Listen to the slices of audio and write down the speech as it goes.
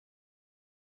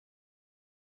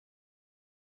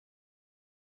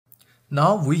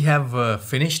Now we have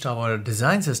finished our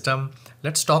design system.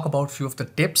 Let's talk about few of the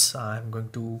tips I'm going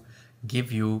to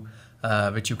give you,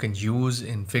 which you can use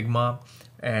in Figma.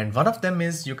 And one of them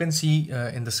is you can see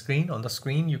in the screen, on the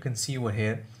screen, you can see over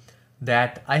here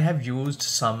that I have used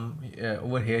some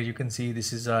over here. You can see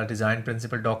this is a design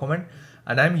principle document,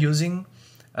 and I'm using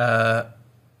a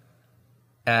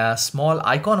small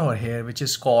icon over here, which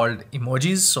is called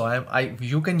emojis. So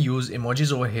you can use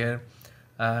emojis over here.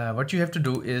 What you have to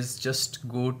do is just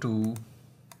go to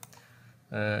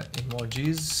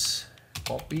emojis,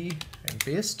 copy and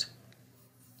paste.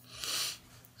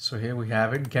 So here we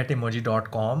have it,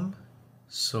 getemoji.com.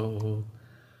 So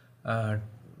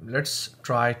let's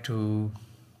try to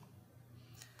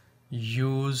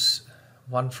use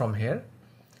one from here.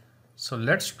 So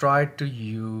let's try to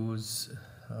use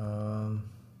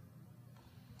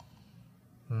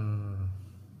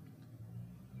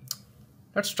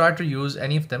let's try to use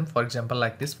any of them. For example,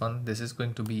 like this one, this is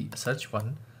going to be a search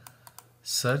one,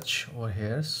 search over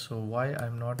here. So why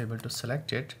I'm not able to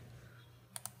select it?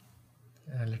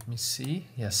 Let me see.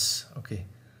 Yes, okay.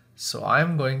 So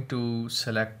I'm going to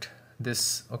select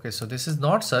this. Okay, so this is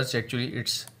not search, actually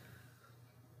it's,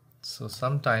 so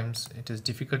sometimes it is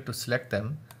difficult to select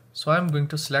them. So I'm going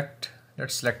to select,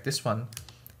 let's select this one,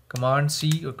 Command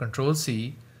C or Control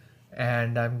C,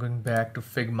 and I'm going back to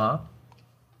Figma.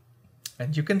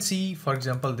 And you can see, for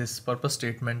example, this purpose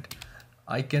statement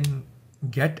I can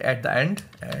get at the end,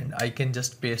 and I can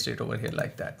just paste it over here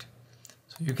like that.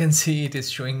 So you can see it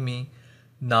is showing me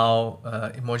now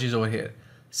emojis over here.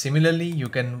 Similarly,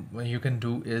 what you can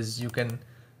do is you can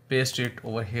paste it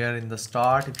over here in the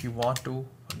start if you want to,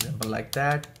 for example, like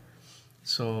that.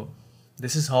 So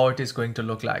this is how it is going to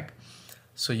look like.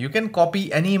 So you can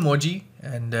copy any emoji,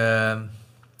 and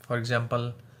for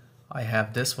example, I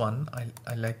have this one.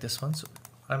 I like this one. So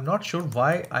I'm not sure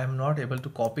why I'm not able to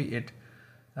copy it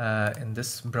in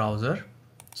this browser.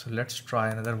 So let's try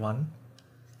another one.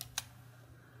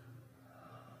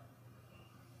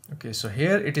 Okay, so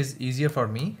here it is easier for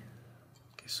me.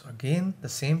 Okay, so again, the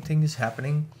same thing is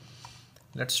happening.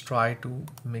 Let's try to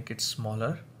make it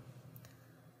smaller.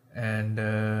 And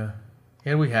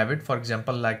here we have it, for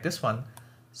example, like this one.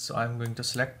 So I'm going to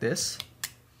select this,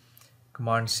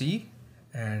 Command C,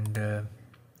 and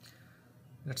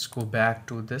let's go back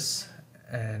to this,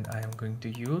 and I am going to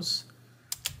use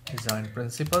design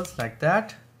principles like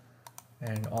that.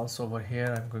 And also over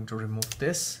here I'm going to remove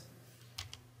this.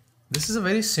 This is a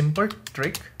very simple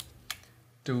trick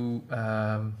to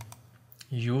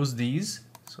use these.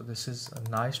 So this is a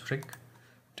nice trick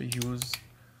to use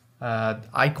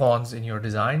icons in your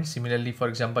design. Similarly, for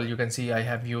example, you can see I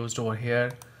have used over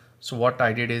here. So what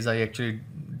I did is I actually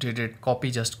did it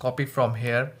just copy from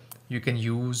here. You can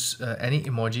use any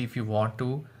emoji if you want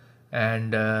to,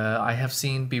 and I have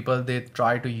seen people, they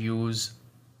try to use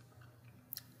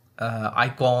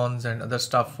icons and other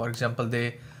stuff. For example,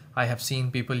 I have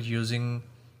seen people using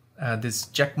this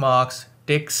check marks,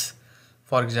 ticks,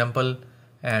 for example,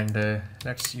 and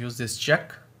let's use this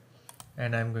check,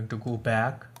 and I'm going to go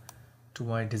back to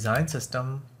my design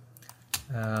system.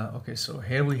 Okay, so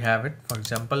here we have it. For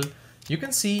example, you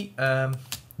can see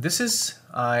this is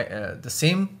the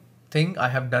same thing I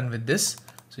have done with this.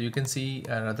 So you can see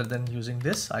rather than using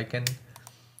this, I can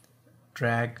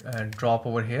drag and drop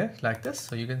over here like this.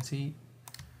 So you can see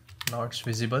now it's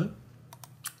visible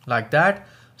like that.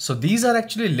 So these are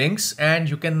actually links, and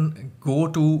you can go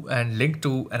to and link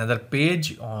to another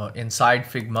page inside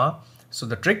Figma. So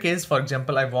the trick is, for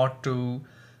example, I want to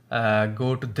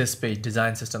go to this page,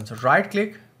 design system. So right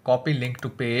click, copy link to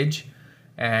page,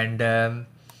 and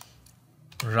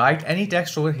write any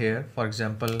text over here. For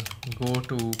example, go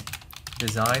to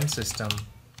design system,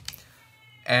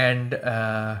 and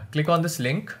click on this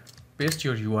link, paste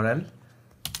your URL,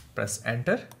 press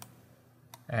enter,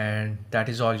 and that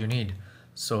is all you need.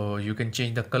 So you can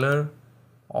change the color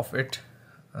of it,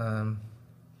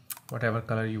 whatever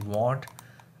color you want,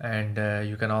 and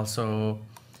you can also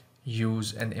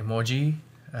use an emoji.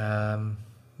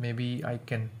 Maybe I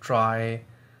can try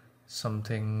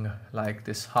something like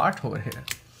this heart over here.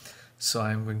 So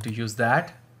I'm going to use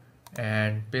that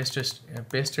and paste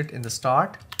it in the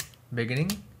start,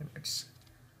 beginning. It's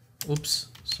oops,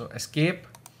 so escape,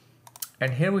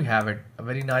 and here we have it, a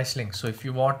very nice link. So if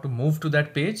you want to move to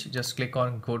that page, just click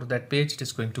on go to that page. It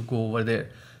is going to go over there.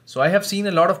 So I have seen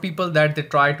a lot of people that they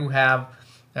try to have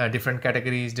different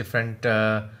categories, different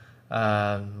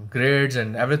grids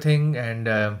and everything,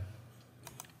 and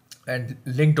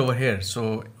linked over here.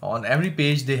 So on every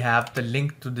page they have the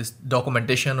link to this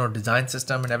documentation or design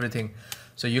system and everything.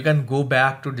 So you can go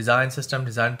back to design system,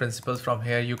 design principles from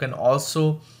here. You can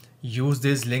also use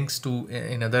these links to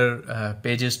in other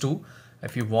pages too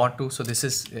if you want to. So this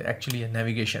is actually a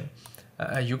navigation.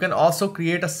 You can also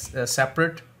create a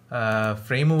separate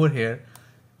frame over here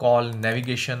called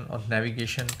navigation or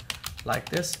navigation like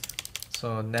this.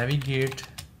 So navigate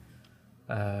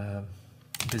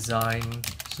design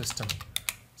system,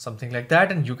 something like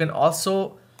that. And you can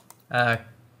also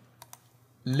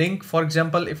link, for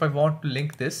example, if I want to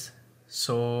link this,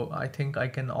 so I think I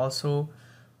can also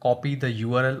copy the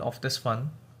URL of this one.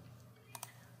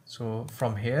 So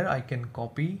from here I can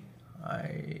copy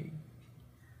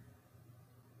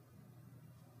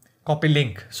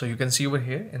link. So you can see over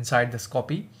here inside this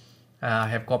copy, I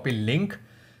have copy link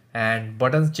and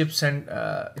buttons, chips, and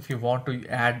if you want to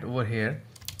add over here.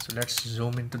 So let's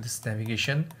zoom into this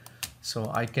navigation.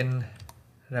 So I can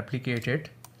replicate it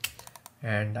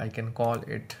and I can call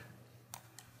it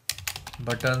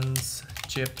buttons,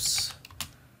 chips,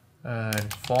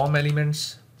 and form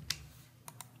elements.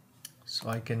 So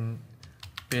I can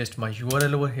paste my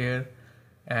URL over here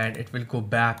and it will go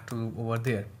back to over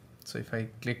there. So if I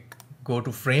click go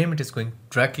to frame, it is going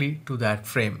directly to that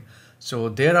frame. So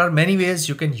there are many ways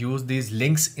you can use these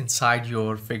links inside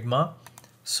your Figma.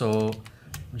 So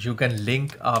you can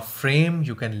link a frame,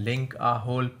 you can link a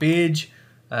whole page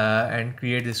and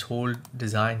create this whole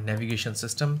design navigation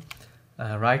system.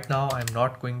 Right now I'm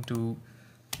not going to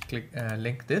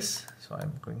link this, so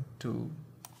I'm going to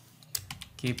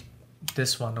keep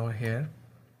this one over here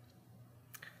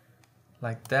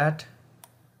like that.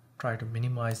 Try to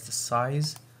minimize the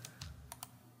size.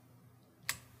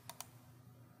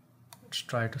 Let's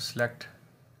try to select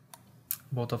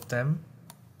both of them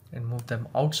and move them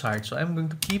outside. So I'm going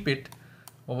to keep it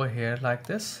over here like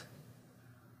this,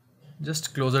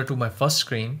 just closer to my first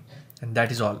screen, and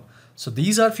that is all. So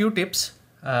these are few tips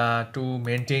to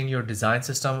maintain your design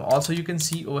system. Also you can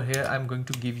see over here I'm going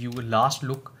to give you a last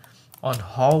look on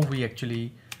how we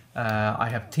actually I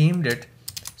have themed it.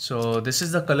 So this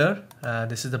is the color,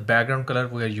 this is the background color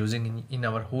we are using in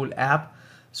our whole app.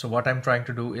 So what I'm trying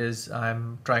to do is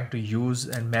I'm trying to use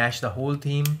and match the whole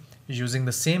theme using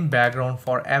the same background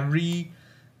for every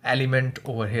element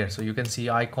over here. So you can see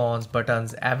icons,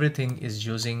 buttons, everything is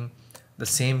using the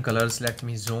same colors. Let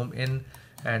me zoom in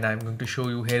and I'm going to show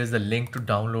you. Here is the link to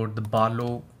download the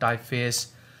Barlow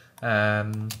typeface.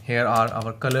 Here are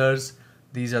our colors.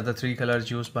 These are the 3 colors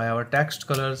used by our text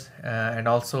colors, and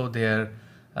also their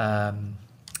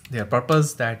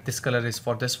purpose, that this color is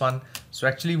for this one. So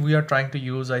actually we are trying to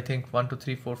use, I think 1 2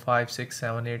 3 4 5 6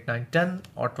 7 8 9 10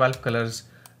 or 12 colors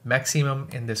maximum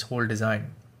in this whole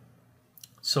design.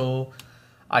 So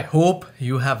I hope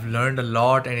you have learned a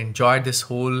lot and enjoyed this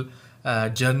whole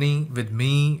journey with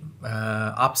me.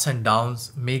 Ups and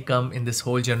downs may come in this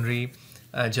whole journey,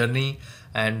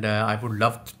 and I would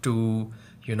love to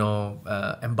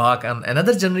embark on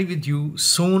another journey with you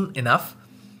soon enough.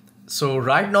 So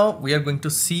right now we are going to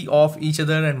see off each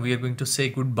other and we are going to say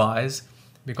goodbyes,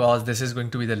 because this is going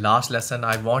to be the last lesson.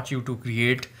 I want you to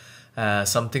create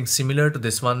something similar to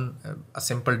this one, a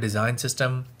simple design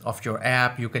system of your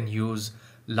app. You can use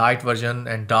light version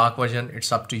and dark version,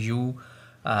 it's up to you.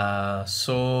 That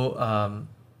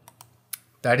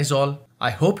is all. I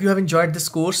hope you have enjoyed this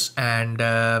course,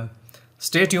 and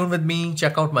stay tuned with me.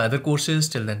 Check out my other courses.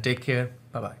 Till then, take care.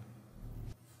 Bye bye.